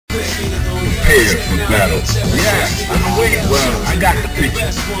prepared for battle. Yeah, I'm waiting. Well, I got the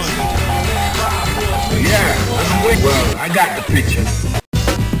picture. Yeah, I'm waiting. Well, I got the picture.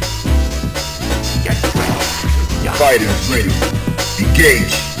 Fighters ready.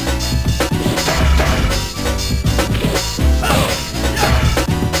 Engage.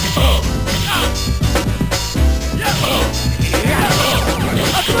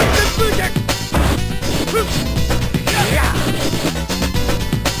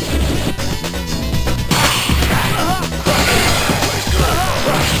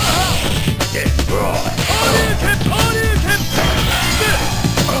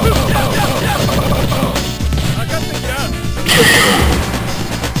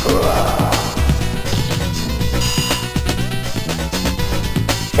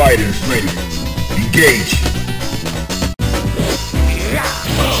 Fighters ready. Engage.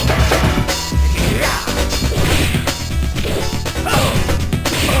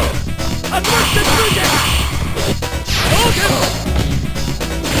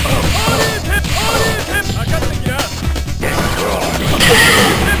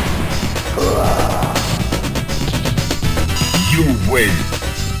 You win.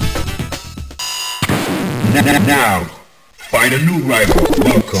 Now, find a new rival.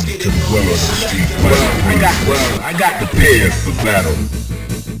 Welcome to the world of the street fighter. I got prepared for battle.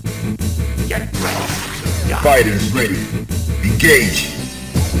 Fighters ready. Engage.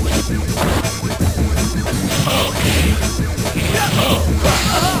 Let's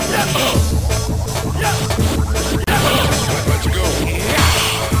go.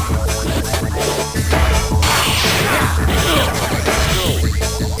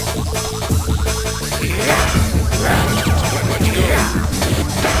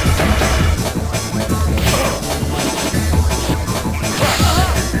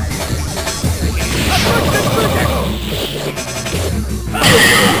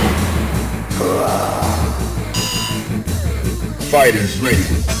 Fighters ready.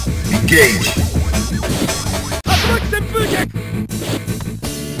 Engage.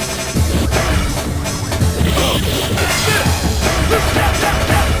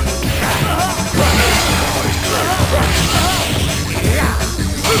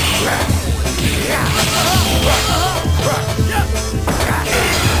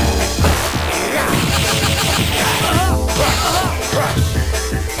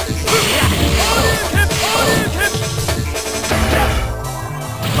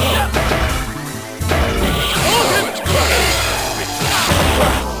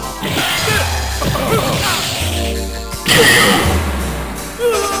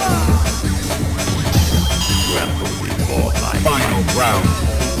 Final round.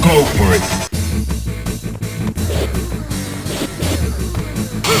 Go for it.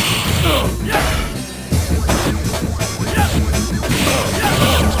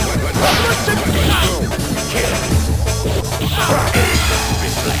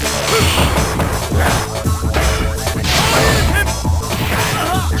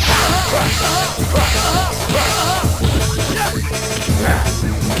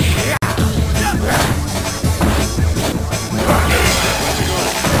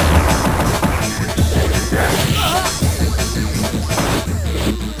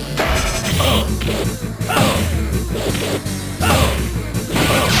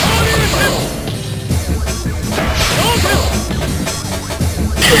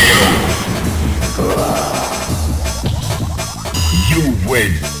 You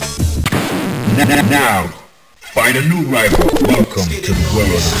win. Now, find a new rival. Welcome to the world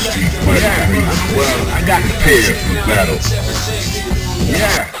of the street fighter. Well, I got prepared for battle.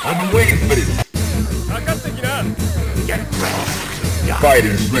 Yeah, I've been waiting for this.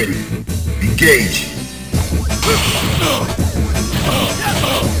 Fighters ready. Engage.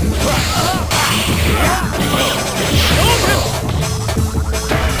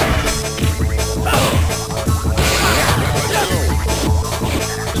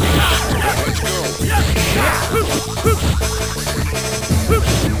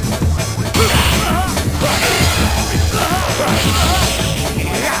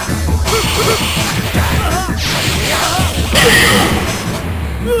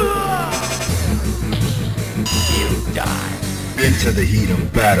 You die. Into the heat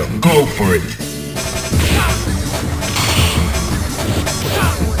of battle. Go for it.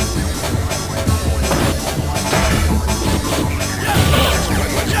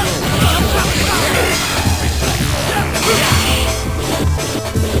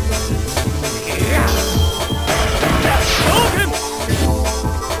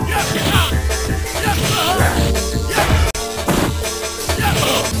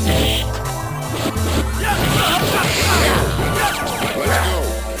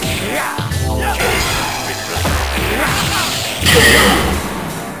 You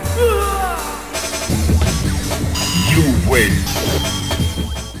win.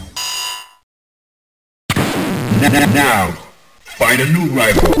 Now, find a new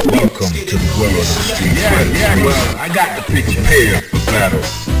rival. Welcome to the world of street fighting. Yeah, well, I got the picture. Prepare for battle.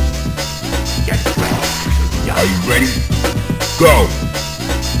 Are you ready? Go!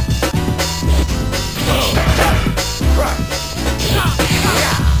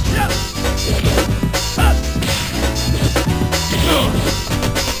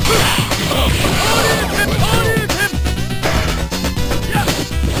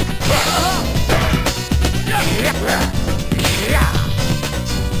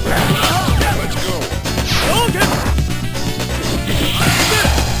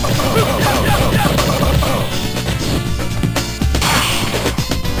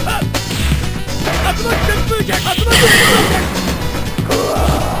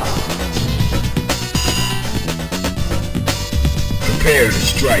 Prepare to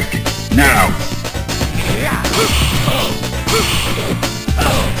strike. Now!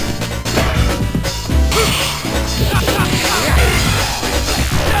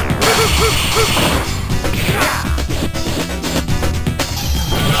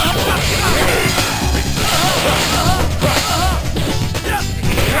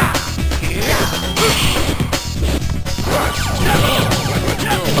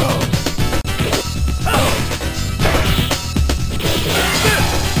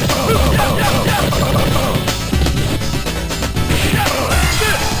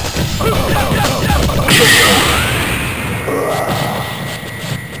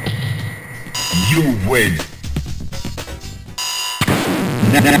 You win.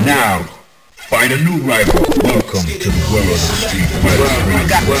 Now, find a new rival. Welcome to the world of street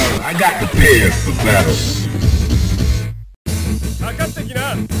fighting. Well, I got prepared for battle.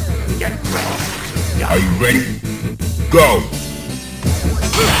 Are you ready? Go!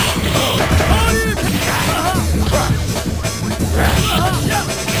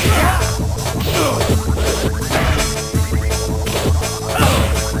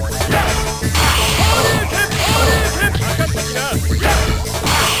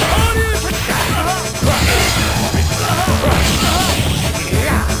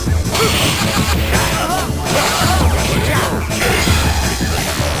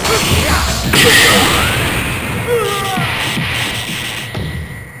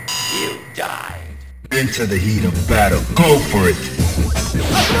 You died. Into the heat of battle. Go for it!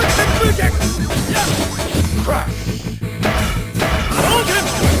 Crush.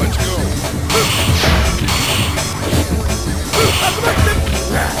 Let's go.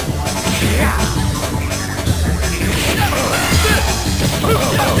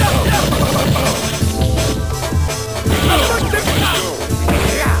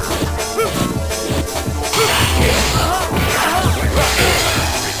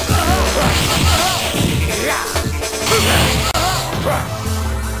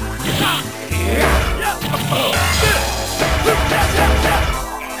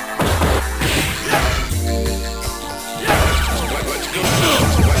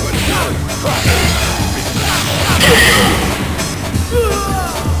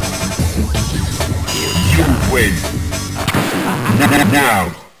 Win. Now,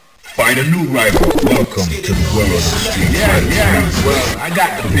 find a new rival. Welcome to the world of street fighting. Yeah, well, I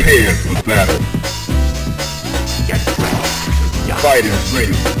got prepared for battle. Fighters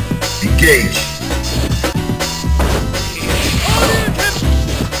ready. Engage.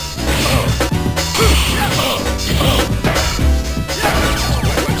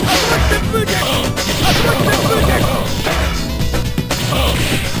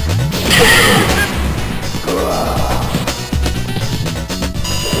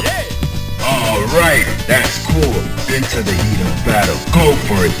 Alright, that's cool. Into the heat of battle. Go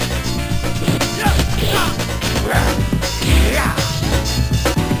for it.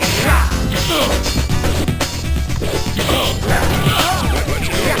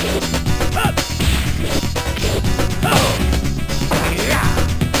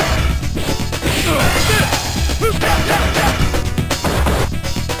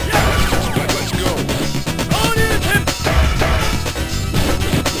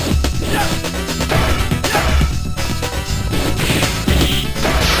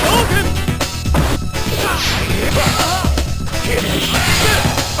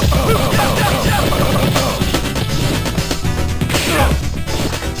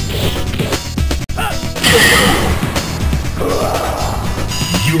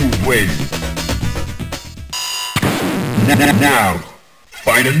 You win. Now,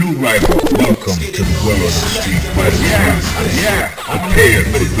 find a new rival. Welcome to the world of street fighting. Yeah, prepare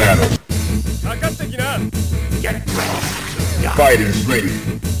for battle. Get ready. Fighters ready.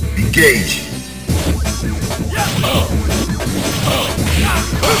 Engage.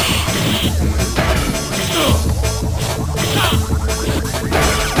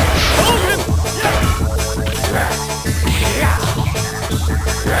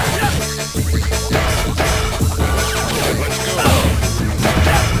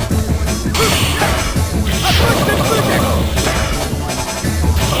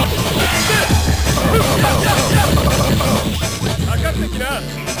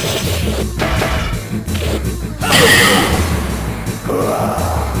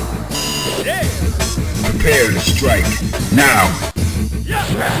 Prepare to strike. Now.